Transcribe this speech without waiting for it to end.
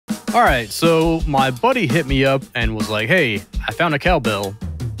Alright, so my buddy hit me up and was like, hey, I found a cowbell.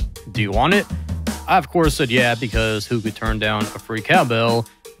 Do you want it? I, of course, said yeah, because who could turn down a free cowbell,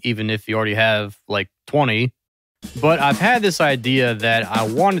 even if you already have like 20? But I've had this idea that I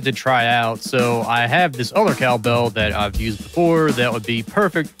wanted to try out, so I have this other cowbell that I've used before that would be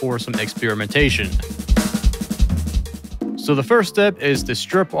perfect for some experimentation. So the first step is to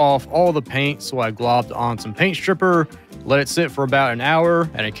strip off all the paint, so I globbed on some paint stripper, let it sit for about an hour,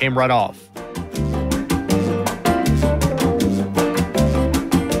 and it came right off.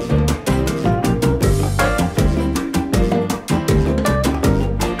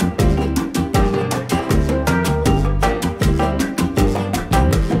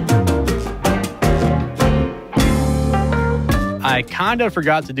 I kind of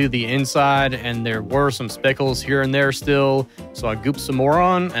forgot to do the inside, and there were some speckles here and there still, so I gooped some more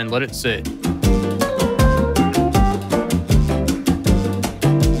on and let it sit.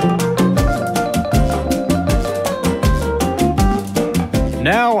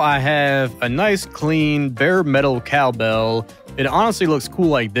 Now I have a nice clean bare metal cowbell. It honestly looks cool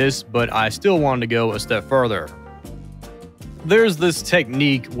like this, but I still wanted to go a step further. There's this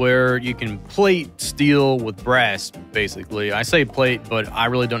technique where you can plate steel with brass, basically. I say plate, but I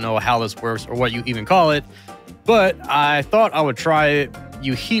really don't know how this works or what you even call it. But I thought I would try it.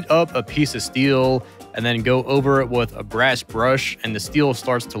 You heat up a piece of steel and then go over it with a brass brush, and the steel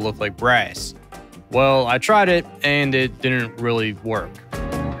starts to look like brass. Well, I tried it and it didn't really work.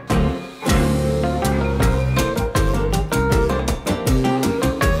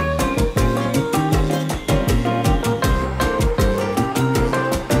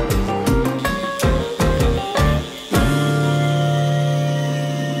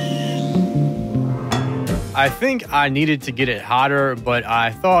 I think I needed to get it hotter, but I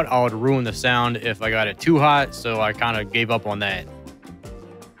thought I would ruin the sound if I got it too hot, so I kind of gave up on that.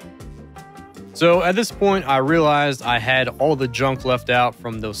 So at this point, I realized I had all the junk left out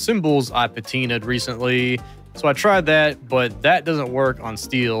from those cymbals I patinaed recently. So I tried that, but that doesn't work on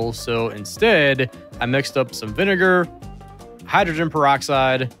steel. So instead, I mixed up some vinegar, hydrogen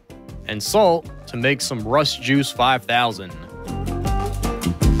peroxide, and salt to make some Rust Juice 5000.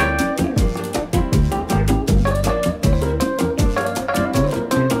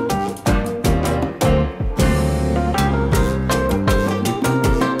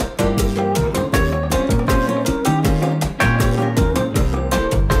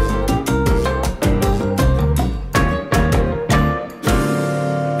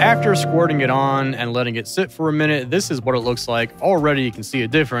 After squirting it on and letting it sit for a minute, this is what it looks like. Already you can see a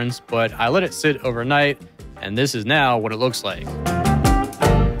difference, but I let it sit overnight, and this is now what it looks like.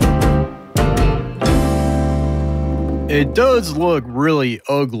 It does look really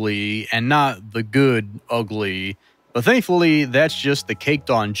ugly, and not the good ugly, but thankfully that's just the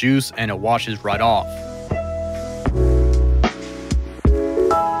caked on juice and it washes right off.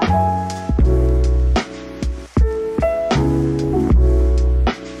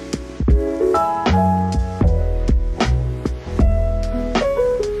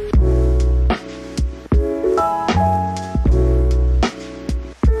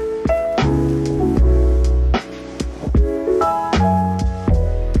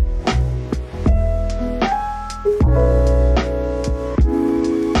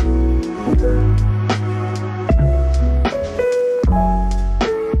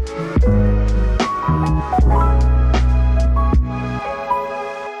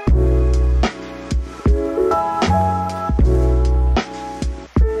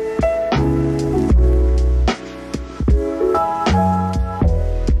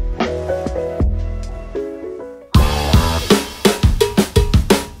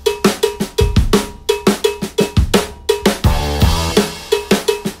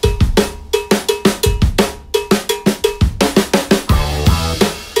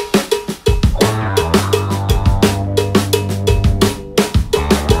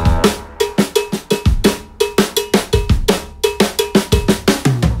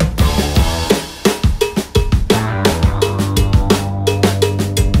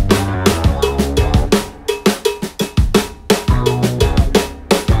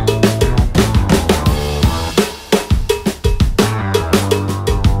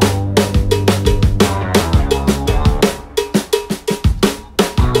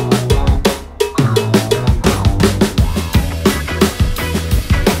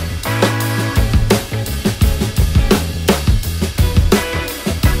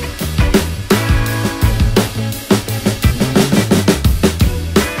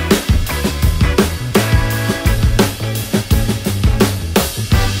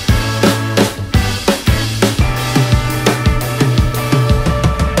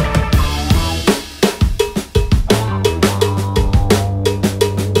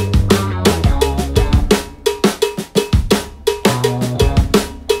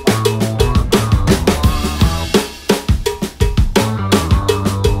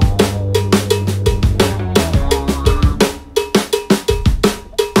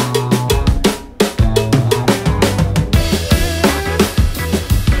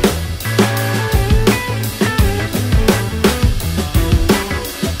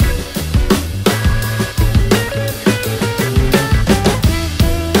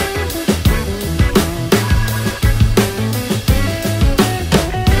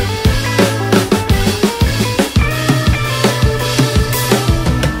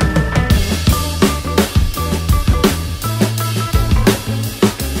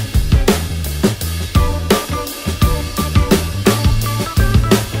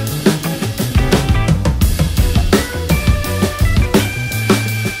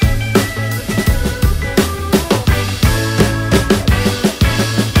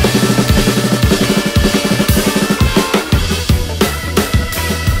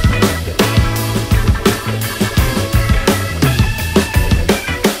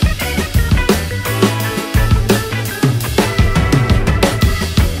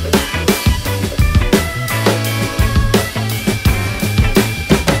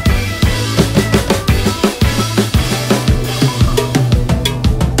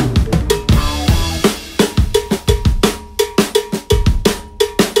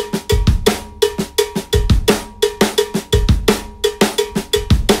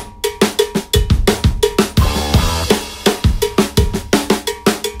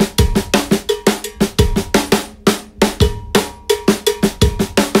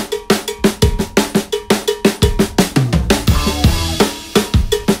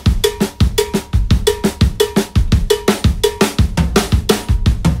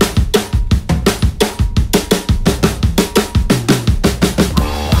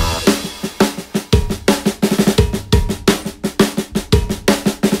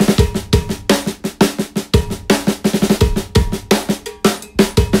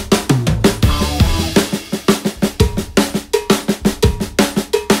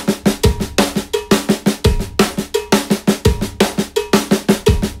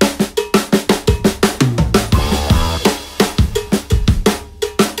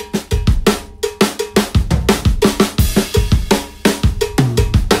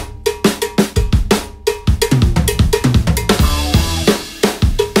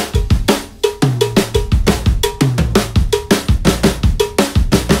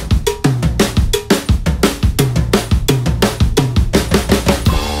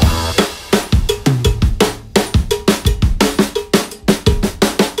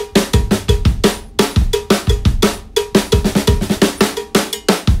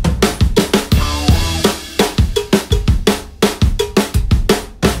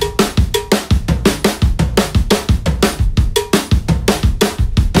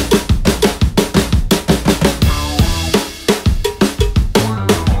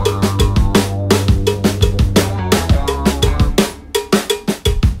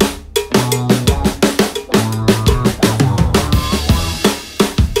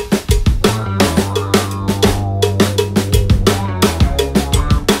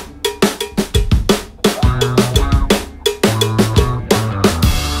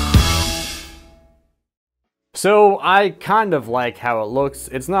 So I kind of like how it looks.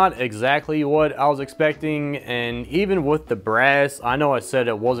 It's not exactly what I was expecting, and even with the brass, I know I said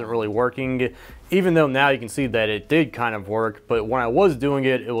it wasn't really working, even though now you can see that it did kind of work, but when I was doing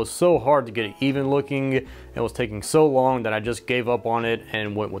it, it was so hard to get it even looking. It was taking so long that I just gave up on it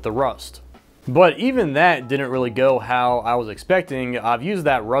and went with the rust. But even that didn't really go how I was expecting. I've used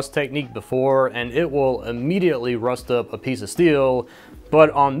that rust technique before, and it will immediately rust up a piece of steel.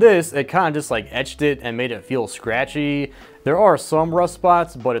 But on this, it kind of just like etched it and made it feel scratchy. There are some rust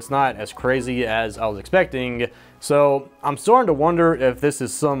spots, but it's not as crazy as I was expecting. So I'm starting to wonder if this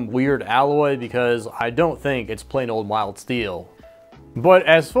is some weird alloy, because I don't think it's plain old mild steel. But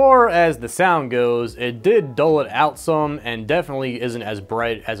as far as the sound goes, it did dull it out some and definitely isn't as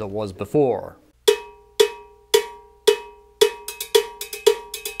bright as it was before.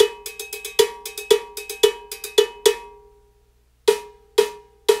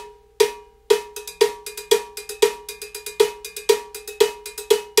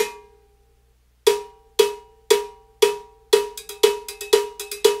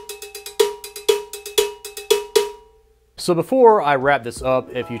 So before I wrap this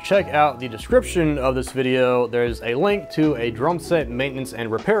up, if you check out the description of this video, there's a link to a drum set maintenance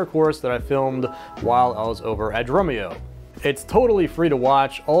and repair course that I filmed while I was over at Drumeo. It's totally free to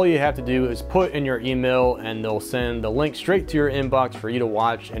watch. All you have to do is put in your email and they'll send the link straight to your inbox for you to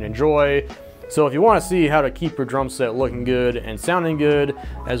watch and enjoy. So if you want to see how to keep your drum set looking good and sounding good,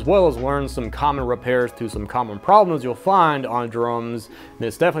 as well as learn some common repairs to some common problems you'll find on drums, then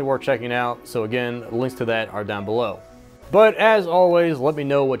it's definitely worth checking out. So again, links to that are down below. But as always, let me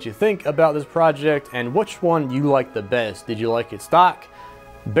know what you think about this project and which one you like the best. Did you like it stock,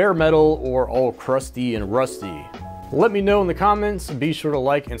 bare metal, or all crusty and rusty? Let me know in the comments. Be sure to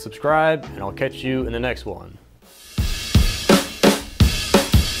like and subscribe, and I'll catch you in the next one.